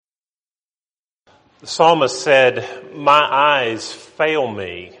The psalmist said, "My eyes fail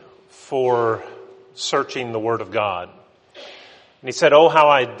me for searching the Word of God." And he said, "Oh, how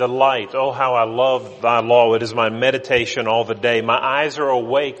I delight, oh, how I love thy law. It is my meditation all the day. My eyes are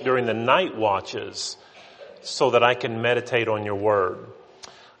awake during the night watches so that I can meditate on your word."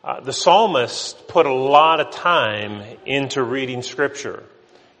 The psalmist put a lot of time into reading Scripture.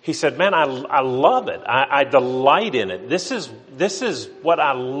 He said, "Man, I love it. I delight in it. This is what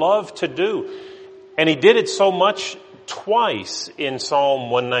I love to do." And he did it so much twice in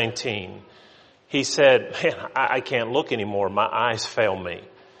Psalm 119. He said, "Man, I can't look anymore. My eyes fail me."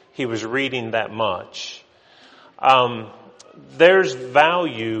 He was reading that much. There's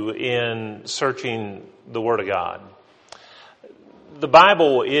value in searching the Word of God. The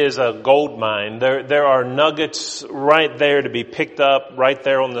Bible is a gold mine. There are nuggets right there to be picked up, right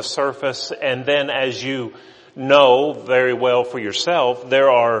there on the surface. And then, as you know very well for yourself, there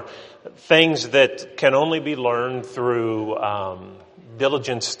are things that can only be learned through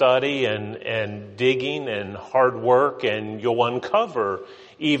diligent study and digging and hard work, and you'll uncover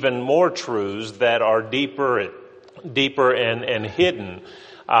even more truths that are deeper and hidden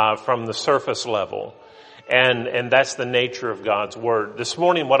from the surface level. And that's the nature of God's Word. This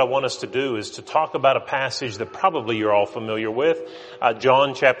morning, what I want us to do is to talk about a passage that probably you're all familiar with,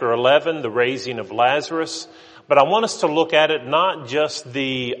 John chapter 11, the raising of Lazarus. But I want us to look at it not just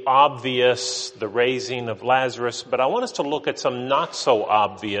the obvious, the raising of Lazarus, but I want us to look at some not so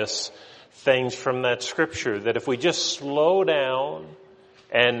obvious things from that Scripture, that if we just slow down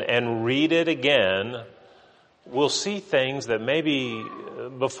and read it again, we'll see things that maybe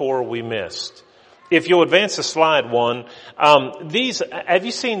before we missed. If you'll advance to slide one, have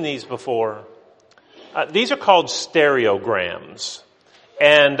you seen these before? These are called stereograms.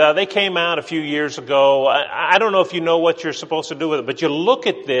 And they came out a few years ago. I don't know if you know what you're supposed to do with it, but you look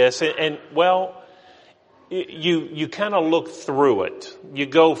at this and you kind of look through it. You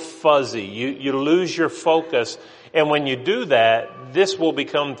go fuzzy. You lose your focus. And when you do that, this will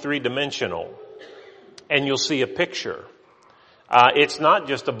become three-dimensional. And you'll see a picture. It's not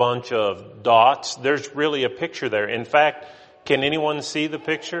just a bunch of dots. There's really a picture there. In fact, can anyone see the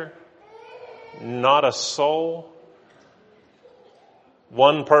picture? Not a soul.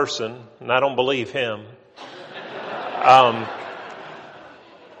 One person, and I don't believe him.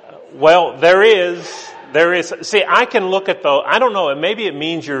 Well, there is. See, I can look at I don't know, maybe it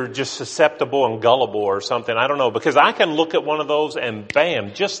means you're just susceptible and gullible or something. I don't know, because I can look at one of those and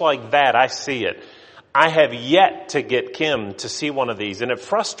bam, just like that, I see it. I have yet to get Kim to see one of these, and it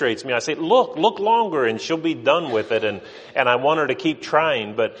frustrates me. I say, look longer, and she'll be done with it, and I want her to keep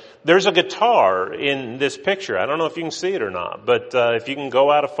trying. But there's a guitar in this picture. I don't know if you can see it or not, but if you can go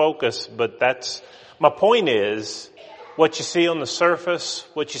out of focus, but that's, my point is, what you see on the surface,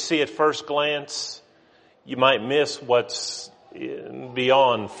 what you see at first glance, you might miss what's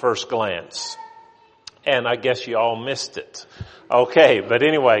beyond first glance. And I guess you all missed it. Okay, but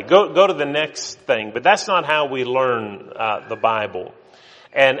anyway, go to the next thing. But that's not how we learn the Bible.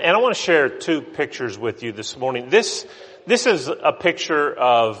 And I want to share two pictures with you this morning. This is a picture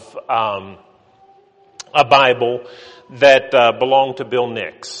of a Bible that belonged to Bill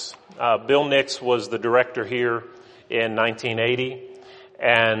Nix. Bill Nix was the director here in 1980.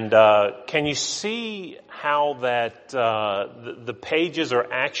 And can you see how that the pages are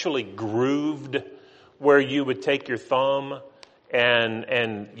actually grooved, where you would take your thumb and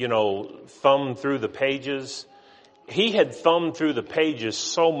thumb through the pages? He had thumbed through the pages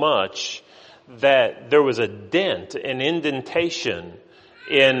so much that there was a dent, an indentation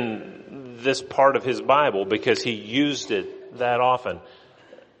in this part of his Bible because he used it that often.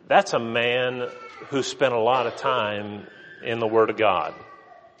 That's a man who spent a lot of time in the Word of God.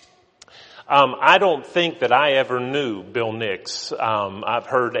 I don't think that I ever knew Bill Nix. I've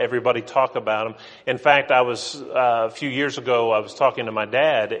heard everybody talk about him. In fact, a few years ago, I was talking to my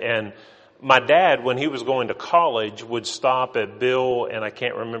dad, and my dad, when he was going to college, would stop at Bill, and I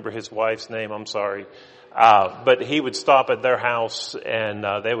can't remember his wife's name, I'm sorry. But he would stop at their house, and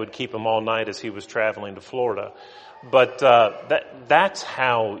they would keep him all night as he was traveling to Florida. But that's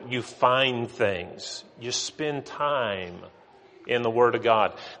how you find things. You spend time in the Word of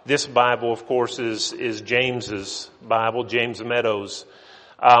God. This Bible, of course, is James's Bible, James Meadows.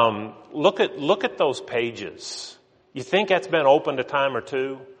 Look at those pages. You think that's been opened a time or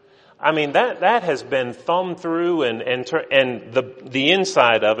two? I mean, that has been thumbed through and the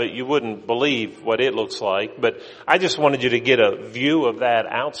inside of it, you wouldn't believe what it looks like. But I just wanted you to get a view of that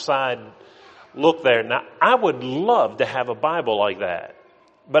outside look there. Now, I would love to have a Bible like that.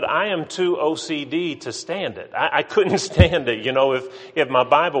 But I am too OCD to stand it. I couldn't stand it, if my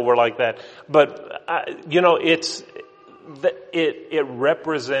Bible were like that. But it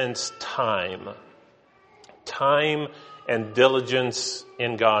represents time and diligence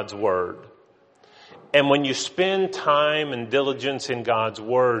in God's Word. And when you spend time and diligence in God's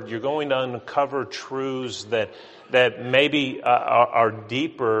Word, you're going to uncover truths that maybe are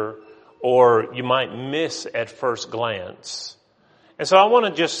deeper or you might miss at first glance. And so I want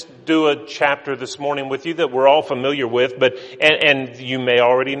to just do a chapter this morning with you that we're all familiar with, and you may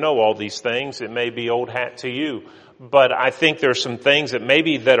already know all these things. It may be old hat to you. But I think there's some things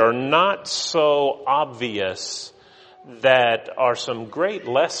that are not so obvious that are some great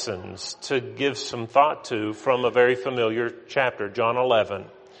lessons to give some thought to from a very familiar chapter, John 11.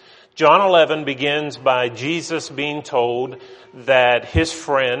 John 11 begins by Jesus being told that his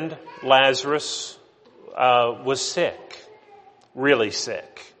friend Lazarus was sick, really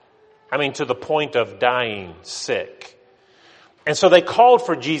sick. I mean, to the point of dying sick. And so they called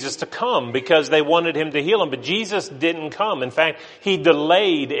for Jesus to come because they wanted him to heal him, but Jesus didn't come. In fact, he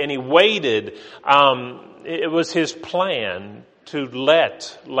delayed and he waited. It was his plan to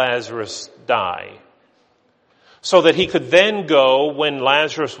let Lazarus die so that he could then go when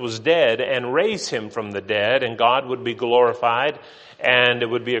Lazarus was dead and raise him from the dead, and God would be glorified, and it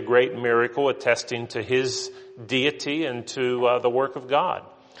would be a great miracle attesting to his deity and to the work of God.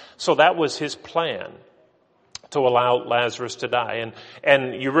 So that was his plan, to allow Lazarus to die.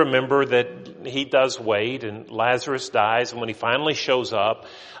 And you remember that he does wait, and Lazarus dies, and when he finally shows up,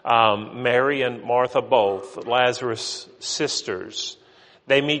 Mary and Martha both, Lazarus' sisters,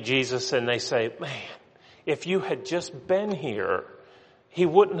 they meet Jesus and they say, man, if you had just been here, he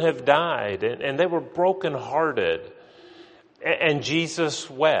wouldn't have died. And they were brokenhearted. And Jesus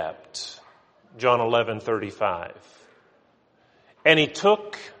wept, John 11:35. And he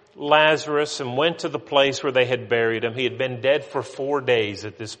took Lazarus and went to the place where they had buried him. He had been dead for 4 days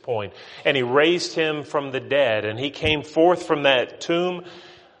at this point. And he raised him from the dead. And he came forth from that tomb,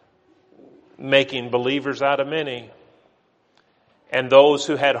 making believers out of many. And those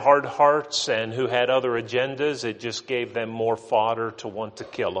who had hard hearts and who had other agendas, it just gave them more fodder to want to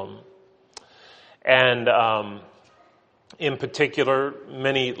kill him. And in particular,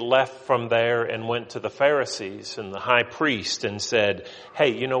 many left from there and went to the Pharisees and the high priest and said, hey,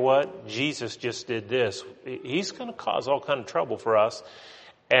 you know what? Jesus just did this. He's going to cause all kind of trouble for us.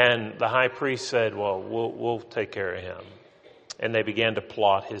 And the high priest said, well, we'll take care of him. And they began to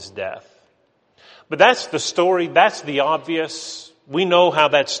plot his death. But that's the story. That's the obvious. We know how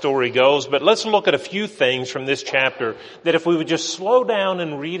that story goes. But let's look at a few things from this chapter that if we would just slow down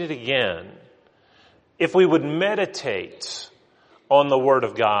and read it again, if we would meditate on the Word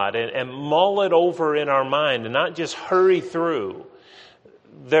of God and mull it over in our mind and not just hurry through,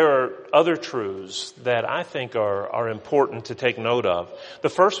 there are other truths that I think are important to take note of. The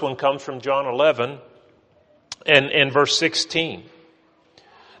first one comes from John 11 and verse 16.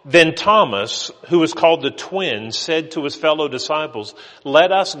 Then Thomas, who was called the twin, said to his fellow disciples,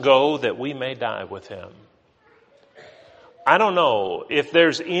 let us go that we may die with him. I don't know if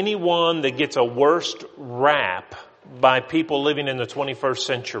there's anyone that gets a worse rap by people living in the 21st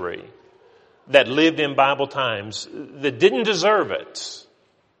century that lived in Bible times that didn't deserve it.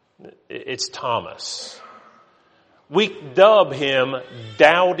 It's Thomas. We dub him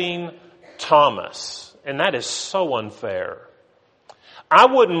Doubting Thomas, and that is so unfair. I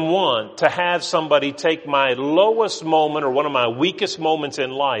wouldn't want to have somebody take my lowest moment or one of my weakest moments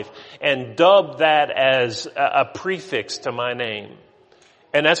in life and dub that as a prefix to my name.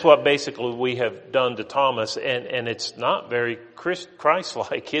 And that's what basically we have done to Thomas. And it's not very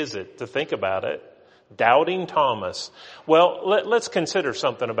Christ-like, is it, to think about it? Doubting Thomas. Well, let's consider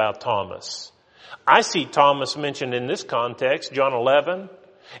something about Thomas. I see Thomas mentioned in this context, John 11.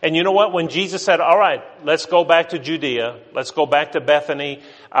 And you know what? When Jesus said, all right, let's go back to Judea, let's go back to Bethany,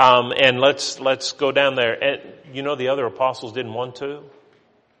 and let's go down there. And you know the other apostles didn't want to?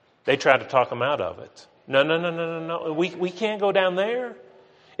 They tried to talk him out of it. No. We can't go down there.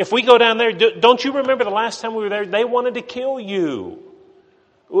 If we go down there, don't you remember the last time we were there? They wanted to kill you.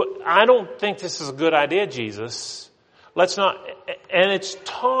 I don't think this is a good idea, Jesus. Let's not. And it's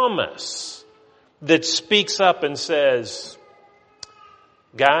Thomas that speaks up and says,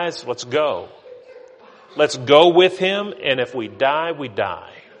 guys, let's go. Let's go with him, and if we die, we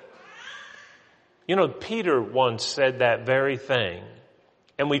die. You know, Peter once said that very thing,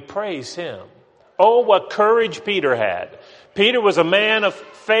 and we praise him. Oh, what courage Peter had. Peter was a man of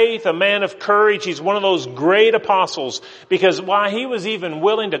faith, a man of courage. He's one of those great apostles, because why, he was even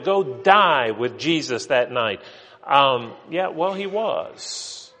willing to go die with Jesus that night. He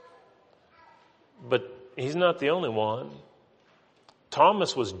was. But he's not the only one.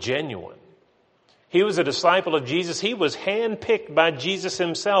 Thomas was genuine. He was a disciple of Jesus. He was handpicked by Jesus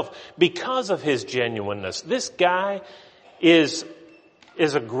himself because of his genuineness. This guy is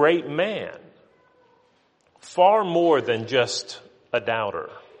a great man. Far more than just a doubter.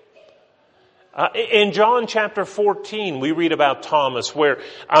 In John chapter 14, we read about Thomas where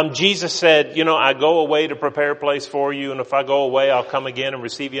Jesus said, I go away to prepare a place for you, and if I go away, I'll come again and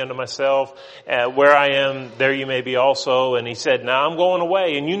receive you unto myself. Where I am, there you may be also. And he said, now I'm going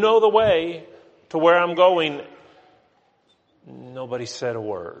away, and you know the way to where I'm going. Nobody said a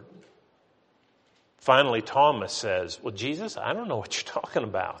word. Finally, Thomas says, well, Jesus, I don't know what you're talking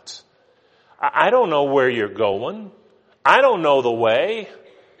about. I don't know where you're going. I don't know the way.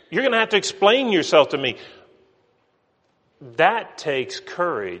 You're going to have to explain yourself to me. That takes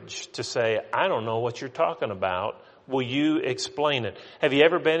courage to say, I don't know what you're talking about. Will you explain it? Have you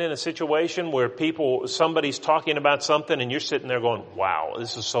ever been in a situation where somebody's talking about something and you're sitting there going, wow,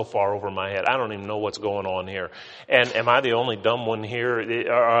 this is so far over my head. I don't even know what's going on here. And am I the only dumb one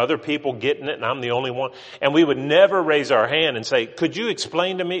here? Are other people getting it and I'm the only one? And we would never raise our hand and say, could you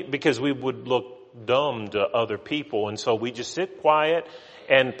explain to me? Because we would look dumb to other people. And so we just sit quiet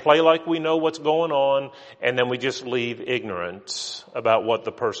and play like we know what's going on, and then we just leave ignorant about what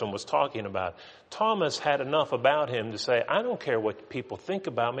the person was talking about. Thomas had enough about him to say, I don't care what people think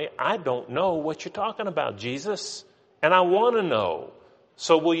about me. I don't know what you're talking about, Jesus, and I want to know.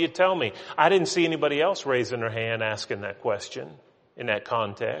 So will you tell me? I didn't see anybody else raising their hand asking that question in that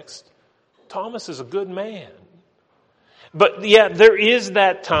context. Thomas is a good man. But yeah, there is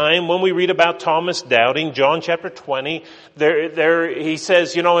that time when we read about Thomas doubting. John chapter 20, he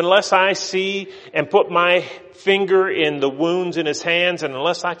says, unless I see and put my finger in the wounds in his hands, and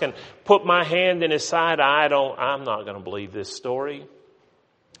unless I can put my hand in his side, I'm not going to believe this story.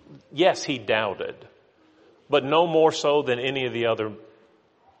 Yes, he doubted, but no more so than any of the other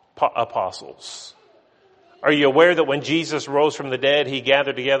apostles. Are you aware that when Jesus rose from the dead, he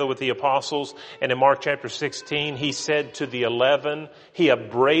gathered together with the apostles, and in Mark chapter 16, he said to the 11, he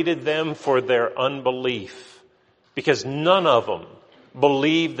upbraided them for their unbelief, because none of them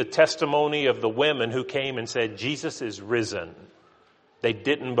believed the testimony of the women who came and said, Jesus is risen. They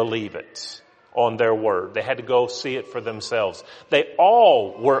didn't believe it on their word. They had to go see it for themselves. They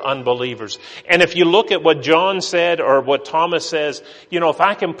all were unbelievers. And if you look at what John said or what Thomas says, if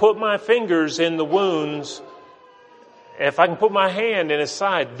I can put my fingers in the wounds, if I can put my hand in his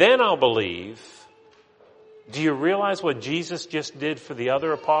side, then I'll believe. Do you realize what Jesus just did for the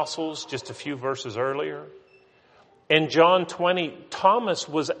other apostles just a few verses earlier? In John 20, Thomas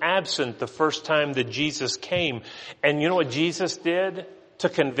was absent the first time that Jesus came. And you know what Jesus did to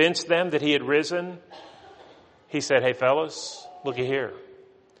convince them that he had risen? He said, hey fellas, looky here.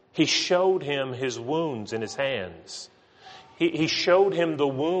 He showed him his wounds in his hands. He showed him the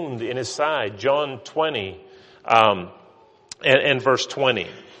wound in his side. John 20 and verse 20.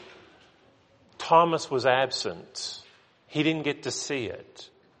 Thomas was absent. He didn't get to see it.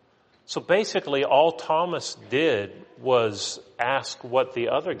 So basically all Thomas did was ask what the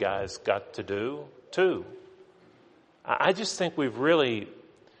other guys got to do too. I just think we've really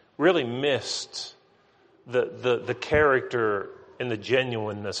missed the character and the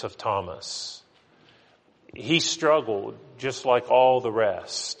genuineness of Thomas. He struggled just like all the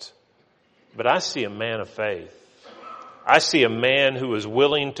rest. But I see a man of faith. I see a man who is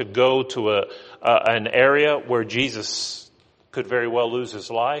willing to go to an area where Jesus could very well lose his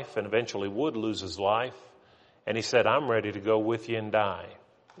life and eventually would lose his life. And he said, I'm ready to go with you and die,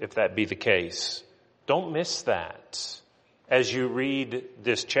 if that be the case. Don't miss that as you read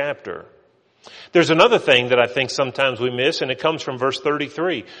this chapter. There's another thing that I think sometimes we miss, and it comes from verse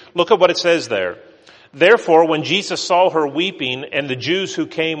 33. Look at what it says there. Therefore, when Jesus saw her weeping and the Jews who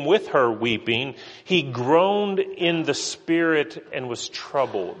came with her weeping, he groaned in the spirit and was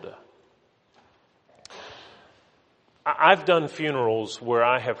troubled. I've done funerals where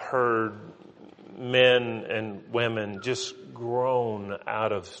I have heard men and women just groan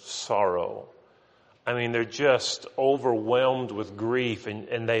out of sorrow. I mean, they're just overwhelmed with grief,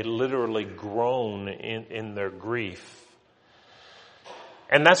 and they literally groan in their grief.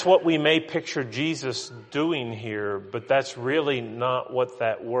 And that's what we may picture Jesus doing here, but that's really not what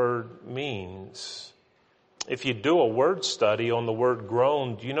that word means. If you do a word study on the word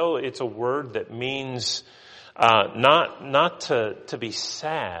groan, do you know it's a word that means not to be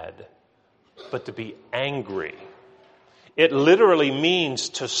sad, but to be angry. It literally means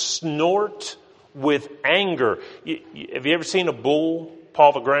to snort with anger. Have you ever seen a bull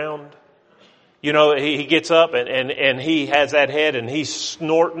paw the ground? You know, he gets up and he has that head and he's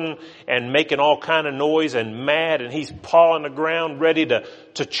snorting and making all kind of noise and mad, and he's pawing the ground ready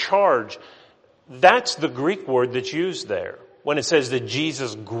to charge. That's the Greek word that's used there. When it says that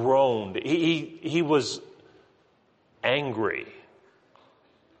Jesus groaned, he was angry.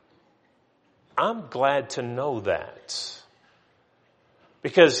 I'm glad to know that.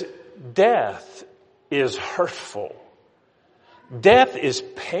 Because death is hurtful. Death is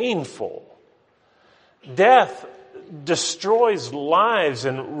painful. Death destroys lives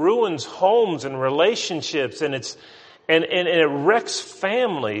and ruins homes and relationships, and it wrecks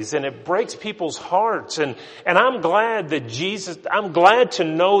families, and it breaks people's hearts. And I'm glad to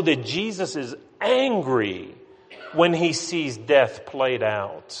know that Jesus is angry when he sees death played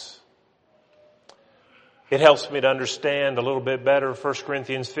out. It helps me to understand a little bit better 1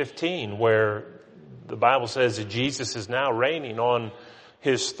 Corinthians 15, where the Bible says that Jesus is now reigning on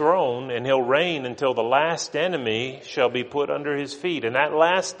his throne, and he'll reign until the last enemy shall be put under his feet. And that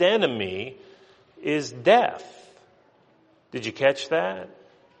last enemy is death. Did you catch that?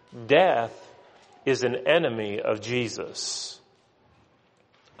 Death is an enemy of Jesus.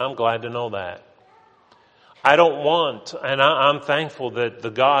 I'm glad to know that. I don't want, and I'm thankful that the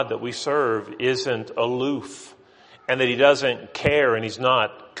God that we serve isn't aloof, and that he doesn't care, and he's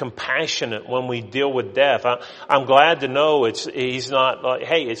not compassionate when we deal with death. I'm glad to know he's not like,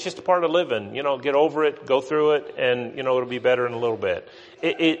 hey, it's just a part of living. Get over it, go through it, and it'll be better in a little bit.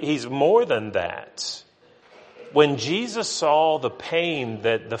 He's more than that. When Jesus saw the pain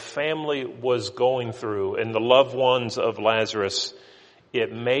that the family was going through and the loved ones of Lazarus,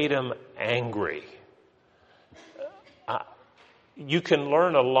 it made him angry. You can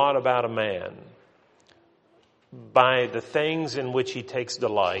learn a lot about a man by the things in which he takes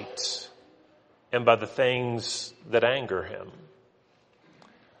delight and by the things that anger him.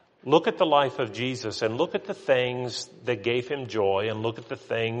 Look at the life of Jesus and look at the things that gave him joy and look at the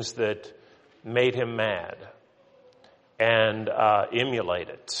things that made him mad, and emulate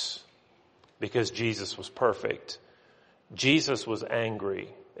it, because Jesus was perfect. Jesus was angry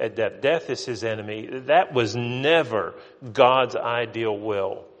at death. Death is his enemy. That was never God's ideal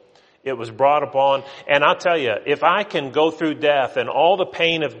will. It was brought upon, and I'll tell you, if I can go through death and all the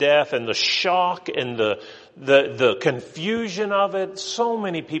pain of death and the shock and the confusion of it, so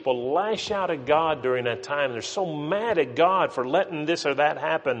many people lash out at God during that time. They're so mad at God for letting this or that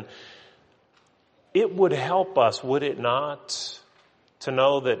happen. It would help us, would it not, to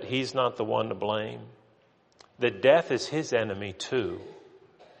know that he's not the one to blame, that death is his enemy too,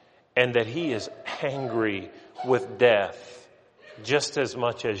 and that he is angry with death just as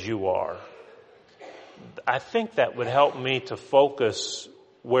much as you are. I think that would help me to focus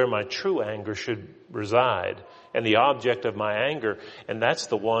where my true anger should reside and the object of my anger, and that's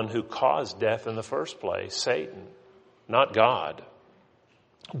the one who caused death in the first place, Satan, not God.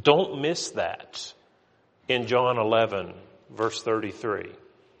 Don't miss that in John 11, verse 33.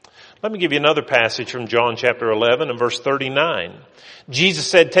 Let me give you another passage from John chapter 11 and verse 39. Jesus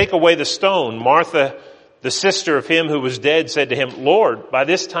said, "Take away the stone." Martha, the sister of him who was dead, said to him, "Lord, by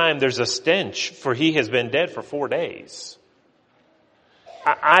this time there's a stench, for he has been dead for 4 days."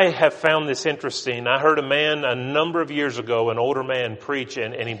 I have found this interesting. I heard a man a number of years ago, an older man, preach,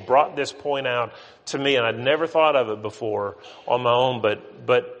 and he brought this point out to me, and I'd never thought of it before on my own,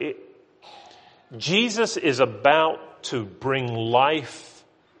 but Jesus is about to bring life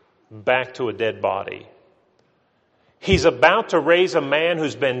back to a dead body. He's about to raise a man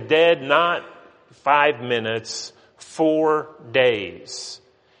who's been dead not 5 minutes, 4 days.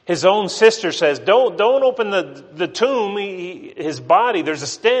 His own sister says, don't open the tomb, his body, there's a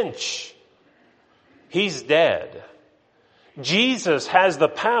stench. He's dead. Jesus has the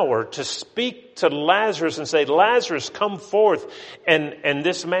power to speak to Lazarus and say, "Lazarus, come forth." And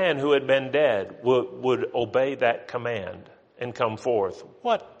this man who had been dead would obey that command and come forth.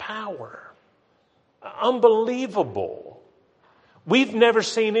 What power! Unbelievable. We've never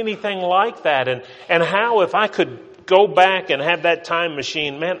seen anything like that. And how, if I could go back and have that time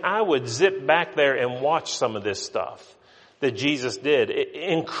machine, man, I would zip back there and watch some of this stuff that Jesus did.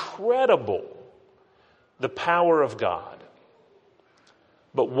 Incredible, the power of God.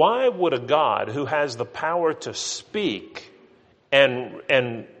 But why would a God who has the power to speak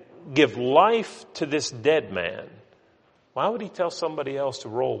and give life to this dead man, why would he tell somebody else to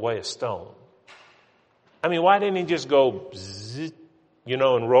roll away a stone? I mean, why didn't he just go, zzz,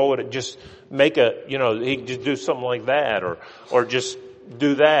 and roll it, just make he could just do something like that, or just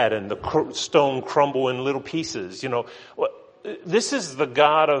do that and the stone crumble in little pieces, This is the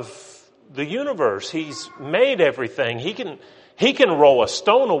God of the universe. He's made everything. He can roll a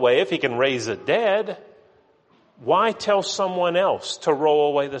stone away if he can raise the dead. Why tell someone else to roll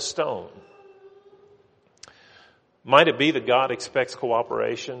away the stone? Might it be that God expects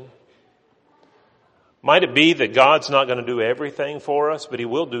cooperation? Might it be that God's not going to do everything for us, but He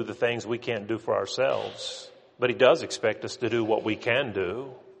will do the things we can't do for ourselves? But He does expect us to do what we can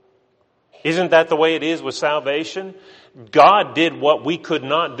do. Isn't that the way it is with salvation? God did what we could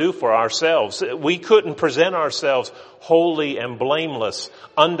not do for ourselves. We couldn't present ourselves holy and blameless,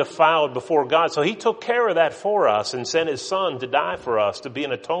 undefiled before God. So He took care of that for us and sent His Son to die for us, to be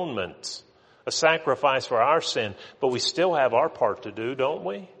an atonement, a sacrifice for our sin. But we still have our part to do, don't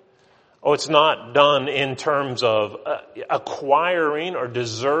we? Oh, it's not done in terms of acquiring or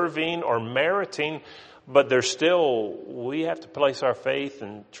deserving or meriting, but we have to place our faith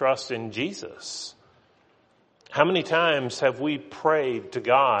and trust in Jesus. How many times have we prayed to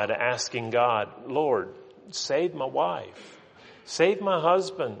God, asking God, Lord, save my wife, save my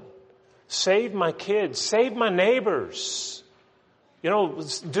husband, save my kids, save my neighbors,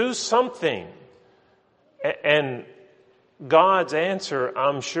 do something. And God's answer,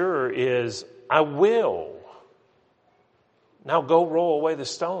 I'm sure, is, I will. Now go roll away the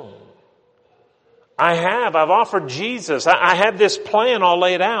stone. I've offered Jesus. I have this plan all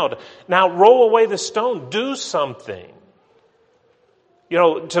laid out. Now roll away the stone. Do something.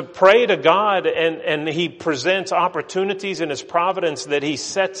 To pray to God and He presents opportunities in His providence that He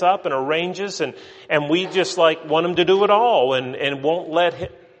sets up and arranges and we just want Him to do it all and won't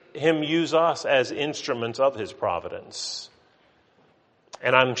let Him use us as instruments of His providence.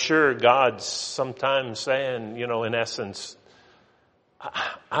 And I'm sure God's sometimes saying, in essence,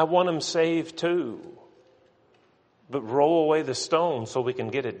 I want them saved too. But roll away the stone so we can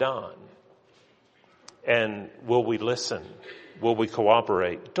get it done. And will we listen? Will we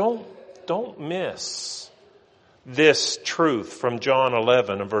cooperate? Don't miss this truth from John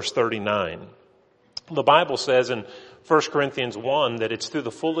 11 and verse 39. The Bible says in 1 Corinthians 1 that it's through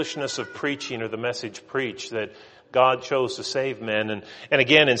the foolishness of preaching or the message preached that God chose to save men. And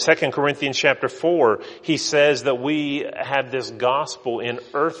again, in 2 Corinthians chapter 4, he says that we have this gospel in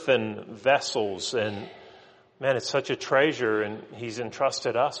earthen vessels. And man, it's such a treasure, and He's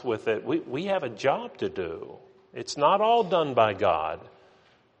entrusted us with it. We have a job to do. It's not all done by God.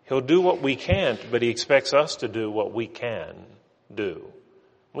 He'll do what we can't, but He expects us to do what we can do.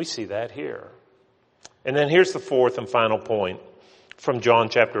 We see that here. And then here's the fourth and final point from John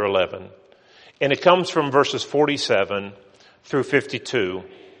chapter 11. And it comes from verses 47 through 52.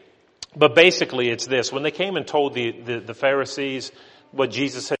 But basically it's this. When they came and told the Pharisees what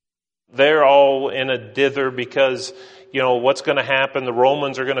Jesus said, they're all in a dither because, what's going to happen? The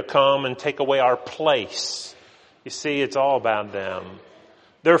Romans are going to come and take away our place. You see, it's all about them.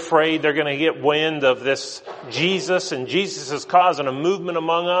 They're afraid they're going to get wind of this Jesus, and Jesus is causing a movement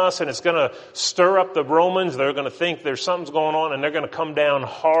among us, and it's going to stir up the Romans. They're going to think there's something's going on, and they're going to come down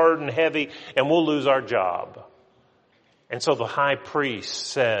hard and heavy, and we'll lose our job. And so the high priest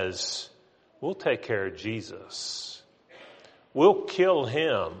says, we'll take care of Jesus. We'll kill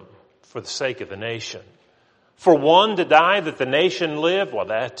Him for the sake of the nation. For one to die that the nation live, well,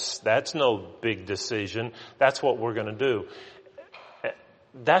 that's no big decision. That's what we're going to do.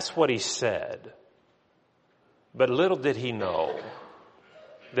 That's what He said. But little did he know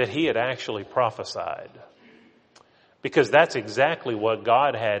that he had actually prophesied. Because that's exactly what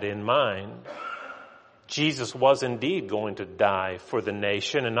God had in mind. Jesus was indeed going to die for the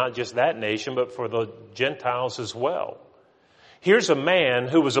nation, and not just that nation, but for the Gentiles as well. Here's a man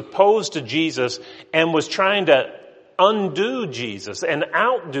who was opposed to Jesus and was trying to undo Jesus and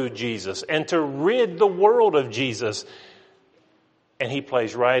outdo Jesus and to rid the world of Jesus. And he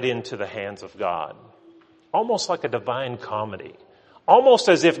plays right into the hands of God. Almost like a divine comedy. Almost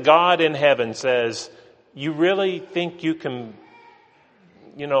as if God in heaven says, you really think you can,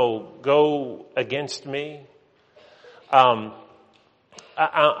 go against me? I'm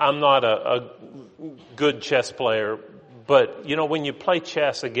not a good chess player, but, when you play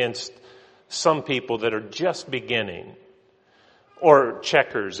chess against some people that are just beginning, or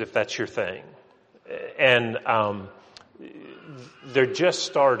checkers if that's your thing, and they're just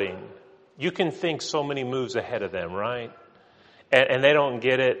starting, you can think so many moves ahead of them, right? And they don't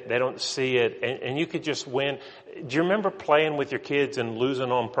get it, they don't see it, and you could just win. Do you remember playing with your kids and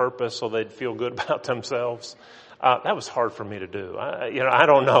losing on purpose so they'd feel good about themselves? That was hard for me to do. I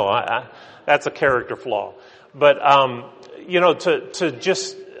don't know. That's a character flaw. But, to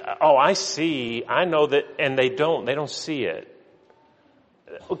just, I see, I know that, and they don't see it.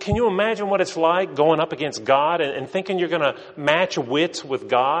 Can you imagine what it's like going up against God and thinking you're going to match wits with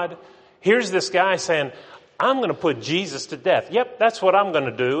God? Here's this guy saying, I'm going to put Jesus to death. Yep, that's what I'm going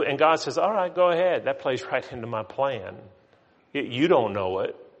to do. And God says, all right, go ahead. That plays right into my plan. You don't know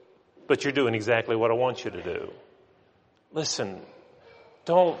it, but you're doing exactly what I want you to do. Listen,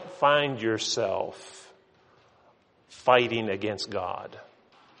 don't find yourself fighting against God.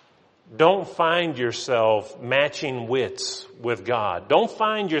 Don't find yourself matching wits with God. Don't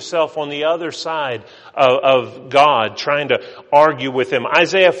find yourself on the other side of God trying to argue with Him.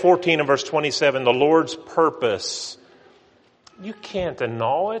 Isaiah 14 and verse 27, the Lord's purpose. You can't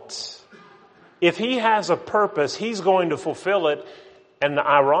annul it. If He has a purpose, He's going to fulfill it. And the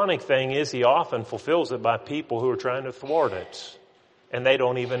ironic thing is He often fulfills it by people who are trying to thwart it. And they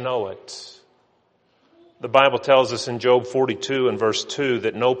don't even know it. The Bible tells us in Job 42 and verse 2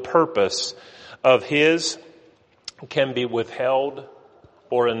 that no purpose of His can be withheld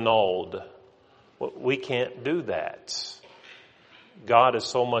or annulled. We can't do that. God is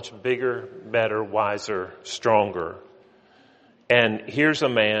so much bigger, better, wiser, stronger. And here's a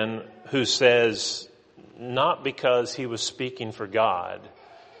man who says, not because he was speaking for God,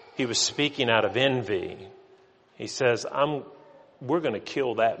 he was speaking out of envy. He says, we're going to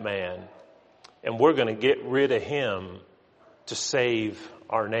kill that man. And we're going to get rid of him to save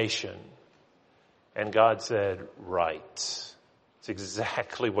our nation. And God said, right. It's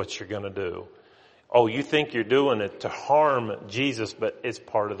exactly what you're going to do. Oh, you think you're doing it to harm Jesus, but it's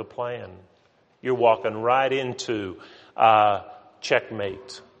part of the plan. You're walking right into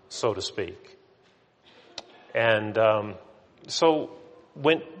checkmate, so to speak. And so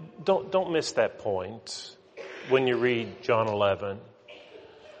don't miss that point when you read John 11.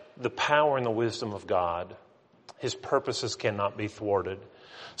 The power and the wisdom of God. His purposes cannot be thwarted.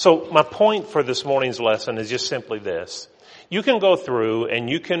 So my point for this morning's lesson is just simply this. You can go through and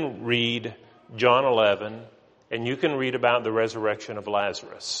you can read John 11 and you can read about the resurrection of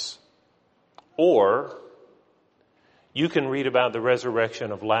Lazarus. Or you can read about the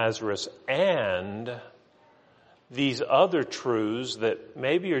resurrection of Lazarus and these other truths that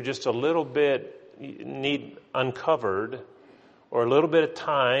maybe are just a little bit need uncovered, or a little bit of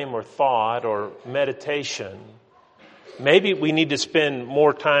time or thought or meditation. Maybe we need to spend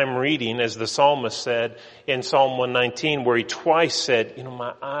more time reading, as the psalmist said in Psalm 119, where he twice said,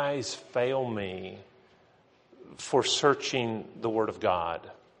 my eyes fail me for searching the Word of God.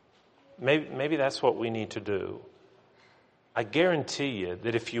 Maybe that's what we need to do. I guarantee you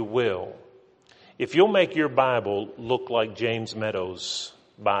that if you'll make your Bible look like James Meadows'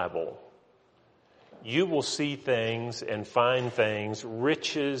 Bible, you will see things and find things,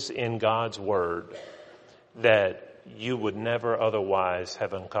 riches in God's Word that you would never otherwise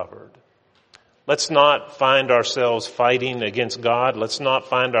have uncovered. Let's not find ourselves fighting against God. Let's not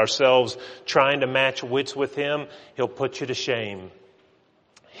find ourselves trying to match wits with Him. He'll put you to shame.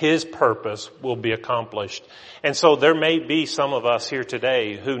 His purpose will be accomplished. And so there may be some of us here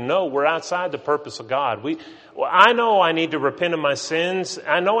today who know we're outside the purpose of God. I know I need to repent of my sins.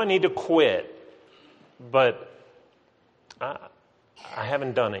 I know I need to quit. But I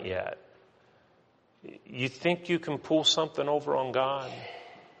haven't done it yet. You think you can pull something over on God?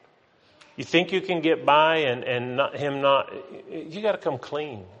 You think you can get by and you got to come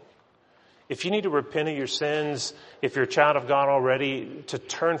clean. If you need to repent of your sins, if you're a child of God already, to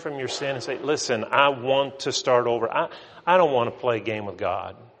turn from your sin and say, listen, I want to start over. I don't want to play a game with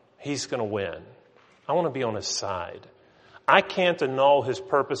God. He's going to win. I want to be on His side. I can't annul His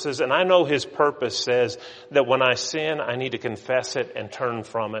purposes, and I know His purpose says that when I sin, I need to confess it and turn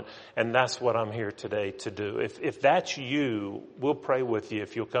from it, and that's what I'm here today to do. If that's you, we'll pray with you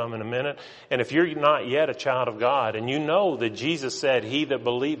if you'll come in a minute. And if you're not yet a child of God, and you know that Jesus said, he that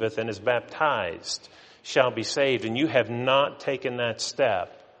believeth and is baptized shall be saved, and you have not taken that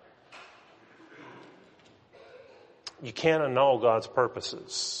step, you can't annul God's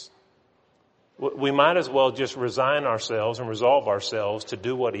purposes. We might as well just resign ourselves and resolve ourselves to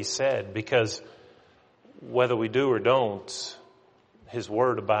do what He said, because whether we do or don't, His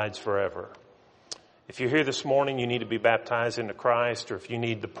Word abides forever. If you're here this morning, you need to be baptized into Christ, or if you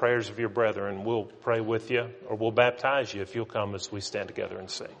need the prayers of your brethren, we'll pray with you, or we'll baptize you if you'll come as we stand together and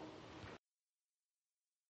sing.